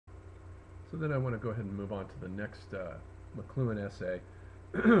So then I want to go ahead and move on to the next McLuhan essay,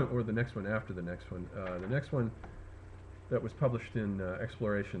 or the next one after the next one. The next one that was published in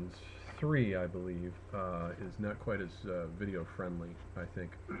Explorations 3, I believe, is not quite as video friendly, I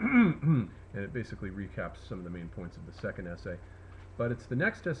think. And it basically recaps some of the main points of the second essay. But it's the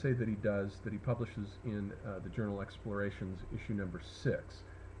next essay that he does, that he publishes in the journal Explorations, issue number 6,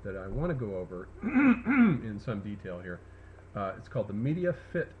 that I want to go over in some detail here. It's called "The Media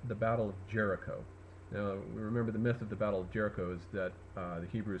Fit the Battle of Jericho." Now, we remember the myth of the Battle of Jericho is that the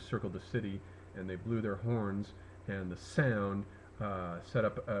Hebrews circled the city and they blew their horns, and the sound set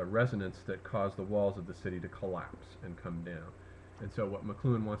up a resonance that caused the walls of the city to collapse and come down. And so what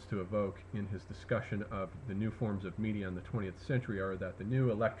McLuhan wants to evoke in his discussion of the new forms of media in the 20th century are that the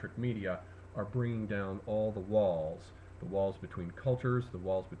new electric media are bringing down all the walls between cultures, the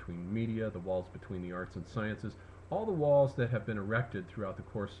walls between media, the walls between the arts and sciences, all the walls that have been erected throughout the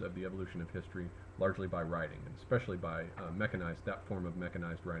course of the evolution of history, largely by writing, and especially by that form of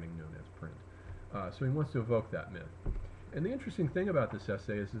mechanized writing known as print. So he wants to evoke that myth. And the interesting thing about this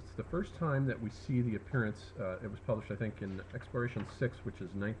essay is it's the first time that we see the appearance, it was published I think in Exploration 6, which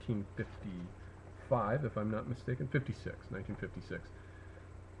is 1955, if I'm not mistaken, 1956.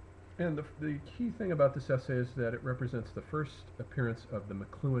 And the key thing about this essay is that it represents the first appearance of the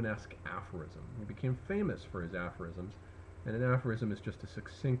McLuhan-esque aphorism. He became famous for his aphorisms, and an aphorism is just a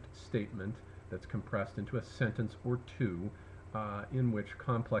succinct statement that's compressed into a sentence or two in which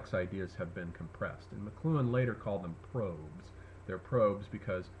complex ideas have been compressed. And McLuhan later called them probes. They're probes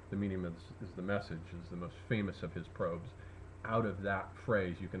because the medium is the message, is the most famous of his probes. Out of that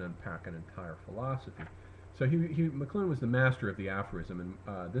phrase you can unpack an entire philosophy. So McLuhan was the master of the aphorism, and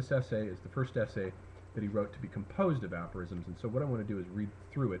this essay is the first essay that he wrote to be composed of aphorisms. And so what I want to do is read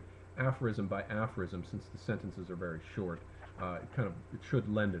through it, aphorism by aphorism, since the sentences are very short. It should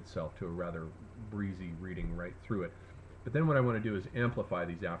lend itself to a rather breezy reading right through it. But then what I want to do is amplify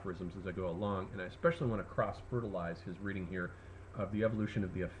these aphorisms as I go along, and I especially want to cross-fertilize his reading here of the evolution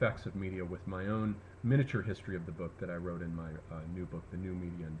of the effects of media with my own miniature history of the book that I wrote in my new book, The New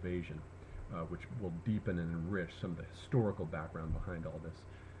Media Invasion. Which will deepen and enrich some of the historical background behind all this.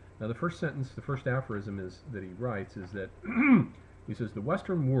 Now the first sentence, the first aphorism that he writes is that he says, "The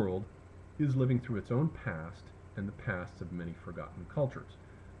Western world is living through its own past and the pasts of many forgotten cultures."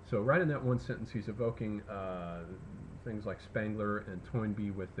 So right in that one sentence he's evoking things like Spengler and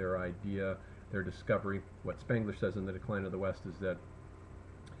Toynbee with their idea, their discovery. What Spengler says in The Decline of the West is that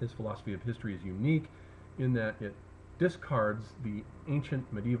his philosophy of history is unique in that it discards the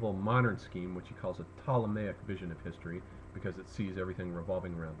ancient medieval modern scheme, which he calls a Ptolemaic vision of history, because it sees everything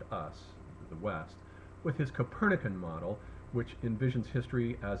revolving around us, the West, with his Copernican model, which envisions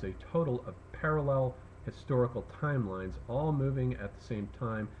history as a total of parallel historical timelines, all moving at the same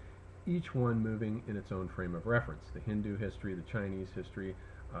time, each one moving in its own frame of reference. The Hindu history, the Chinese history,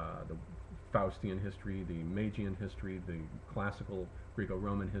 the Faustian history, the Magian history, the classical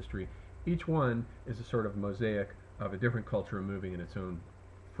Greco-Roman history. Each one is a sort of mosaic of a different culture moving in its own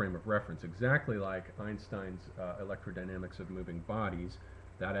frame of reference, exactly like Einstein's electrodynamics of moving bodies.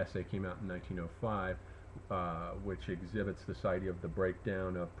 That essay came out in 1905, which exhibits this idea of the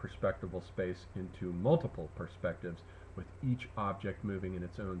breakdown of perspectival space into multiple perspectives, with each object moving in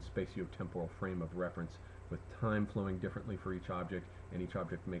its own spatio-temporal frame of reference, with time flowing differently for each object, and each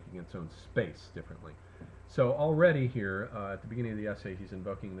object making its own space differently. So already here, at the beginning of the essay, he's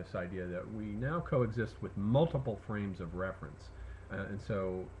invoking this idea that we now coexist with multiple frames of reference. And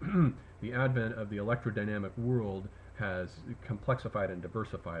so the advent of the electrodynamic world has complexified and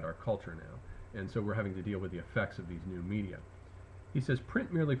diversified our culture now. And so we're having to deal with the effects of these new media. He says,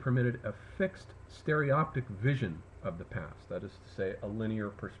 print merely permitted a fixed stereoptic vision of the past, that is to say, a linear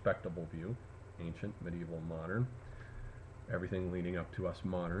perspectival view, ancient, medieval, modern, everything leading up to us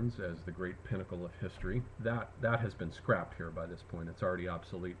moderns as the great pinnacle of history. That has been scrapped here by this point. It's already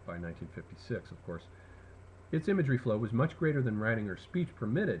obsolete by 1956, of course. Its imagery flow was much greater than writing or speech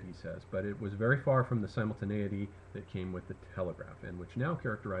permitted, he says, but it was very far from the simultaneity that came with the telegraph, and which now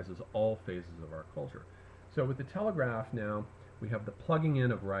characterizes all phases of our culture. So with the telegraph now, we have the plugging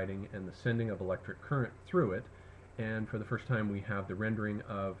in of writing and the sending of electric current through it, and for the first time we have the rendering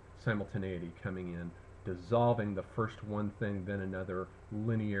of simultaneity coming in, dissolving the first one thing, then another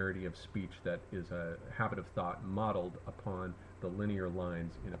linearity of speech that is a habit of thought modeled upon the linear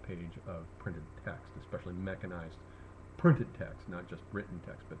lines in a page of printed text, especially mechanized printed text, not just written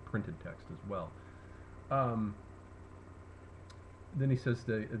text, but printed text as well. Then he says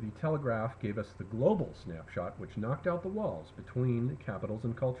the telegraph gave us the global snapshot, which knocked out the walls between capitals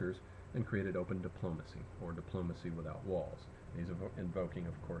and cultures and created open diplomacy, or diplomacy without walls. He's invoking,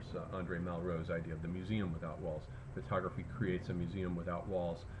 of course, Andre Malraux's idea of the museum without walls. Photography creates a museum without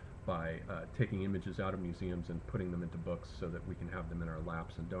walls by taking images out of museums and putting them into books so that we can have them in our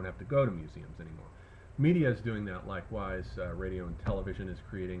laps and don't have to go to museums anymore. Media is doing that likewise. Radio and television is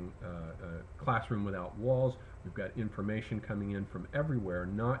creating a classroom without walls. We've got information coming in from everywhere,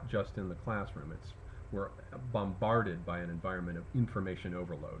 not just in the classroom. We're bombarded by an environment of information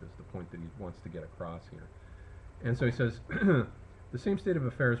overload, is the point that he wants to get across here. And so he says, the same state of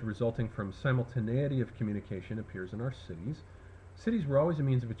affairs resulting from simultaneity of communication appears in our cities. Cities were always a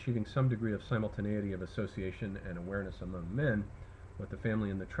means of achieving some degree of simultaneity of association and awareness among men. What the family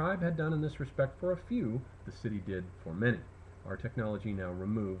and the tribe had done in this respect for a few, the city did for many. Our technology now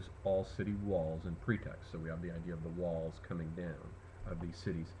removes all city walls and pretexts. So we have the idea of the walls coming down of these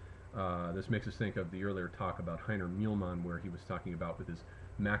cities. This makes us think of the earlier talk about Heiner Mühlmann, where he was talking about with his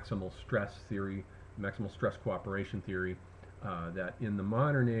maximal stress theory, maximal stress cooperation theory, that in the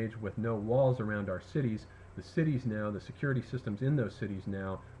modern age with no walls around our cities, the cities now, the security systems in those cities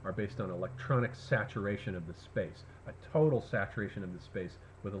now are based on electronic saturation of the space, a total saturation of the space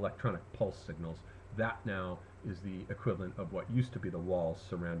with electronic pulse signals. That now is the equivalent of what used to be the walls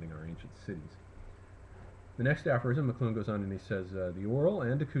surrounding our ancient cities. The next aphorism, McLuhan goes on and he says, the oral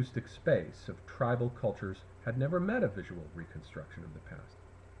and acoustic space of tribal cultures had never met a visual reconstruction of the past.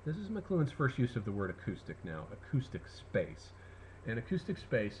 This is McLuhan's first use of the word acoustic now, acoustic space. And acoustic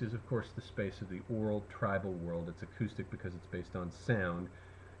space is, of course, the space of the oral tribal world. It's acoustic because it's based on sound.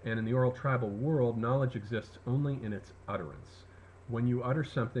 And in the oral tribal world, knowledge exists only in its utterance. When you utter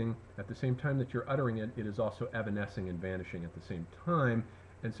something, at the same time that you're uttering it, it is also evanescing and vanishing at the same time.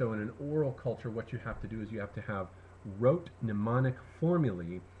 And so in an oral culture, what you have to do is you have to have rote mnemonic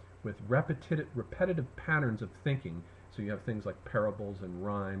formulae with repetitive patterns of thinking. So you have things like parables and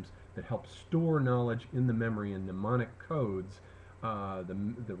rhymes that help store knowledge in the memory in mnemonic codes,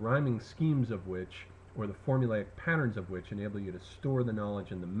 the rhyming schemes of which, or the formulaic patterns of which, enable you to store the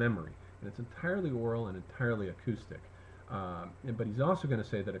knowledge in the memory. And it's entirely oral and entirely acoustic. But he's also going to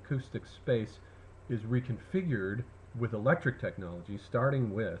say that acoustic space is reconfigured with electric technology,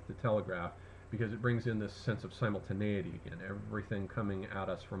 starting with the telegraph, because it brings in this sense of simultaneity again, everything coming at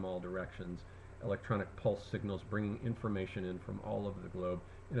us from all directions, electronic pulse signals bringing information in from all over the globe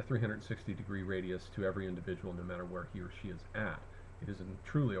in a 360-degree radius to every individual, no matter where he or she is at. It isn't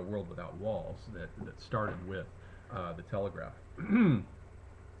truly a world without walls that started with the telegraph. So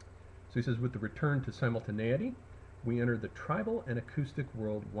he says, with the return to simultaneity, we enter the tribal and acoustic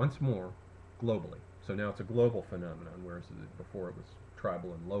world once more globally. So now it's a global phenomenon, whereas before it was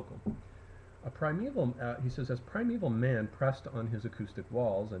tribal and local. He says, as primeval man pressed on his acoustic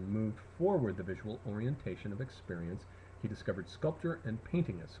walls and moved forward the visual orientation of experience, he discovered sculpture and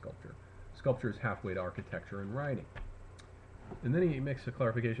painting as sculpture. Sculpture is halfway to architecture and writing. And then he makes a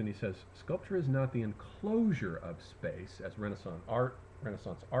clarification. He says, sculpture is not the enclosure of space, as Renaissance art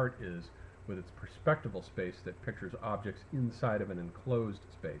is, with its perspectival space that pictures objects inside of an enclosed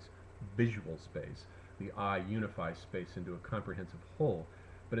space, visual space. The eye unifies space into a comprehensive whole.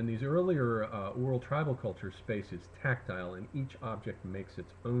 But in these earlier oral tribal cultures, space is tactile, and each object makes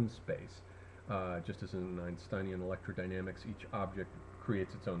its own space. Just as in Einsteinian electrodynamics, each object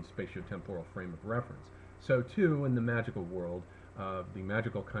creates its own spatiotemporal frame of reference. So too, in the magical world, the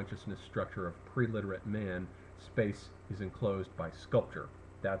magical consciousness structure of pre-literate man, space is enclosed by sculpture.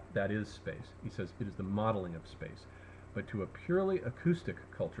 That is space. He says it is the modeling of space. But to a purely acoustic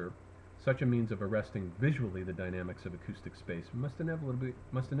culture, such a means of arresting visually the dynamics of acoustic space must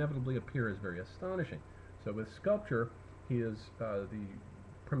inevitably appear as very astonishing. So with sculpture, the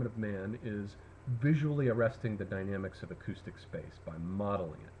primitive man is visually arresting the dynamics of acoustic space by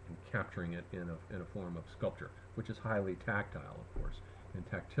modeling it and capturing it in a form of sculpture, which is highly tactile, of course. And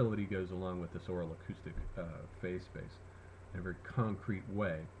tactility goes along with this oral acoustic phase space in a very concrete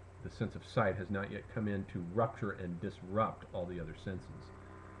way. The sense of sight has not yet come in to rupture and disrupt all the other senses.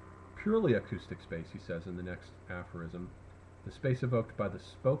 Purely acoustic space, he says in the next aphorism, the space evoked by the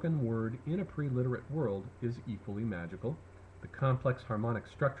spoken word in a pre-literate world is equally magical. The complex harmonic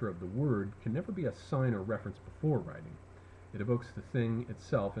structure of the word can never be a sign or reference before writing. It evokes the thing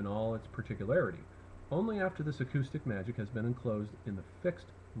itself in all its particularity. Only after this acoustic magic has been enclosed in the fixed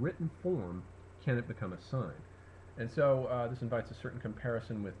written form can it become a sign. And so this invites a certain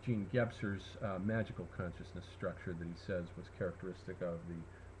comparison with Jean Gebser's magical consciousness structure that he says was characteristic of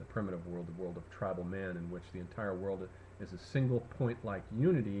the primitive world, the world of tribal man, in which the entire world is a single point-like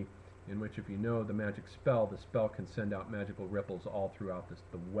unity, in which if you know the magic spell, the spell can send out magical ripples all throughout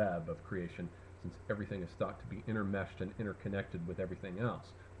the web of creation, since everything is thought to be intermeshed and interconnected with everything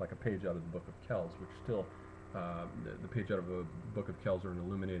else, like a page out of the Book of Kells, which still The page out of a book of Kells, or an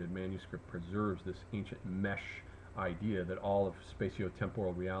illuminated manuscript, preserves this ancient mesh idea that all of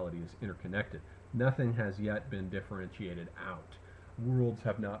spatio-temporal reality is interconnected. Nothing has yet been differentiated out. Worlds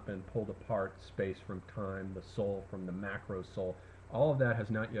have not been pulled apart, space from time, the soul from the macro soul. All of that has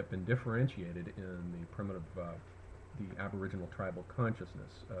not yet been differentiated in the primitive, the aboriginal tribal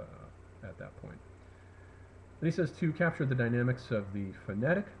consciousness at that point. And he says, to capture the dynamics of the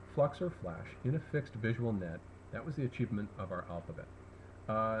phonetic flux or flash in a fixed visual net, that was the achievement of our alphabet.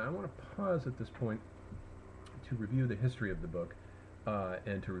 I want to pause at this point to review the history of the book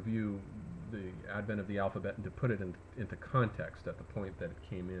and to review the advent of the alphabet and to put it into context at the point that it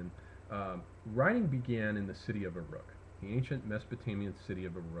came in. Writing began in the city of Uruk, the ancient Mesopotamian city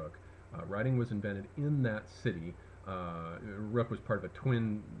of Uruk. Writing was invented in that city. Uruk was part of a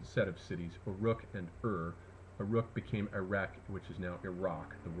twin set of cities, Uruk and Ur. Uruk became Iraq, which is now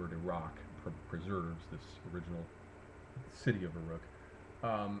Iraq. The word Iraq preserves this original city of Uruk.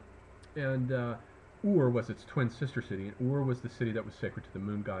 Ur was its twin sister city, and Ur was the city that was sacred to the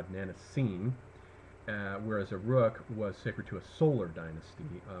moon god Nanasin, whereas Uruk was sacred to a solar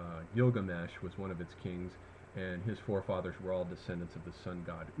dynasty. Gilgamesh was one of its kings, and his forefathers were all descendants of the sun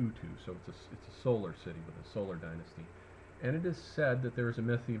god Utu, so it's a solar city with a solar dynasty. And it is said that there is a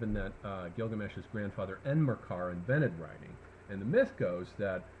myth even that Gilgamesh's grandfather Enmerkar invented writing. And the myth goes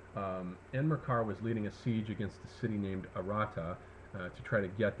that Enmerkar was leading a siege against a city named Arata to try to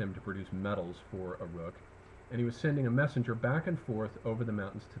get them to produce metals for Uruk. And he was sending a messenger back and forth over the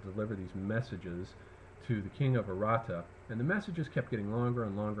mountains to deliver these messages to the king of Arata. And the messages kept getting longer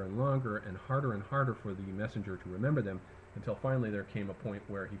and longer and longer and harder for the messenger to remember them, until finally there came a point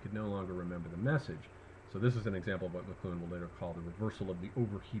where he could no longer remember the message. So this is an example of what McLuhan will later call the reversal of the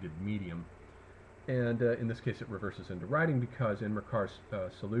overheated medium. And in this case it reverses into writing, because Enmerkar's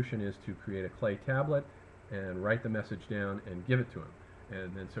solution is to create a clay tablet and write the message down and give it to him.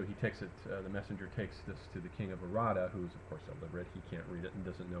 And then so he takes it, the messenger takes this to the king of Arata, who's of course illiterate. He can't read it and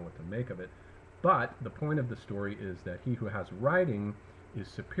doesn't know what to make of it. But the point of the story is that he who has writing is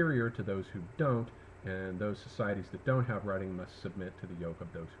superior to those who don't, and those societies that don't have writing must submit to the yoke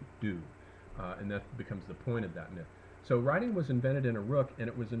of those who do. And that becomes the point of that myth. So writing was invented in Uruk, and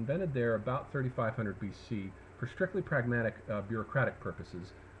it was invented there about 3500 BC for strictly pragmatic bureaucratic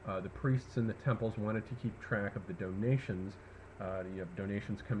purposes. The priests in the temples wanted to keep track of the donations. You have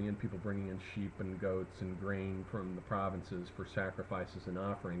donations coming in, people bringing in sheep and goats and grain from the provinces for sacrifices and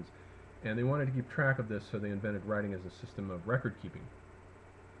offerings. And they wanted to keep track of this, so they invented writing as a system of record keeping.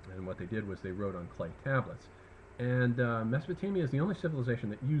 And what they did was they wrote on clay tablets. And Mesopotamia is the only civilization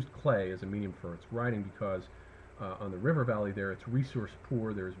that used clay as a medium for its writing, because on the river valley there it's resource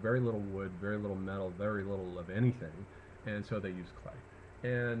poor. There's very little wood, very little metal, very little of anything, and so they used clay.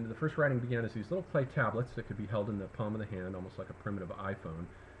 And the first writing began as these little clay tablets that could be held in the palm of the hand, almost like a primitive iPhone,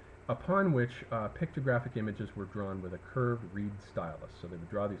 upon which pictographic images were drawn with a curved reed stylus. So they would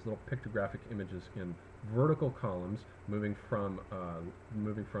draw these little pictographic images in vertical columns, moving from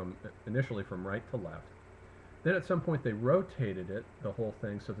initially from right to left. Then at some point they rotated it, the whole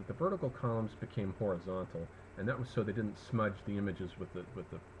thing, so that the vertical columns became horizontal, and that was so they didn't smudge the images with the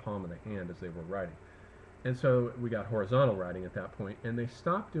palm of the hand as they were writing. And so we got horizontal writing at that point, and they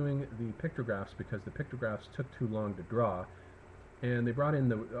stopped doing the pictographs because the pictographs took too long to draw, and they brought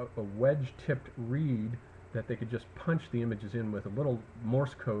in a wedge-tipped reed that they could just punch the images in with a little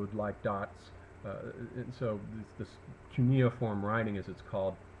Morse code-like dots. And so this cuneiform writing, as it's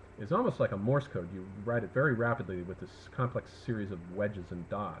called, is almost like a Morse code. You write it very rapidly with this complex series of wedges and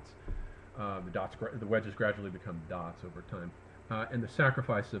dots. The wedges gradually become dots over time. And the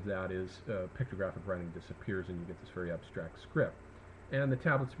sacrifice of that is pictographic writing disappears, and you get this very abstract script. And the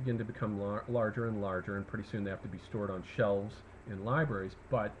tablets begin to become larger and larger, and pretty soon they have to be stored on shelves in libraries.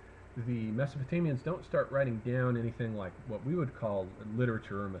 But the Mesopotamians don't start writing down anything like what we would call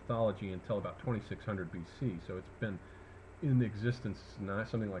literature or mythology until about 2600 BC. So it's been in existence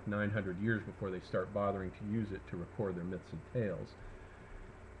something like 900 years before they start bothering to use it to record their myths and tales.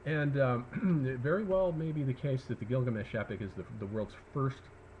 And it very well may be the case that the Gilgamesh epic is the world's first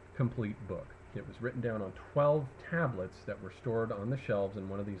complete book. It was written down on 12 tablets that were stored on the shelves in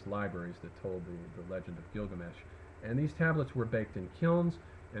one of these libraries that told the legend of Gilgamesh. And these tablets were baked in kilns,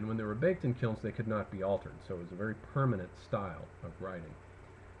 and when they were baked in kilns they could not be altered, so it was a very permanent style of writing.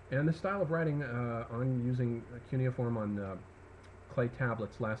 And the style of writing on using cuneiform on clay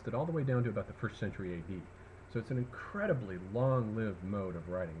tablets lasted all the way down to about the 1st century AD. So it's an incredibly long-lived mode of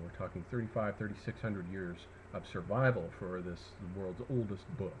writing. We're talking 3,600 years of survival for this world's oldest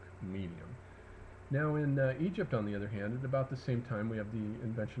book, medium. Now in Egypt, on the other hand, at about the same time, we have the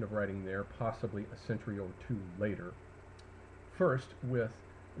invention of writing there, possibly a century or two later. First, with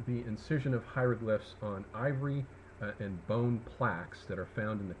the incision of hieroglyphs on ivory and bone plaques that are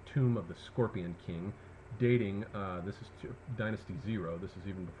found in the tomb of the Scorpion King, dating, this is to Dynasty 0, this is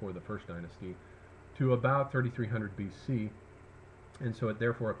even before the first dynasty, to about 3300 BC, and so it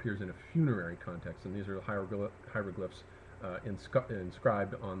therefore appears in a funerary context, and these are hieroglyphs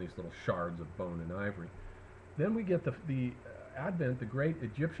inscribed on these little shards of bone and ivory. Then we get the advent, the great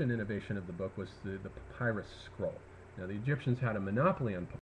Egyptian innovation of the book was the papyrus scroll. Now the Egyptians had a monopoly on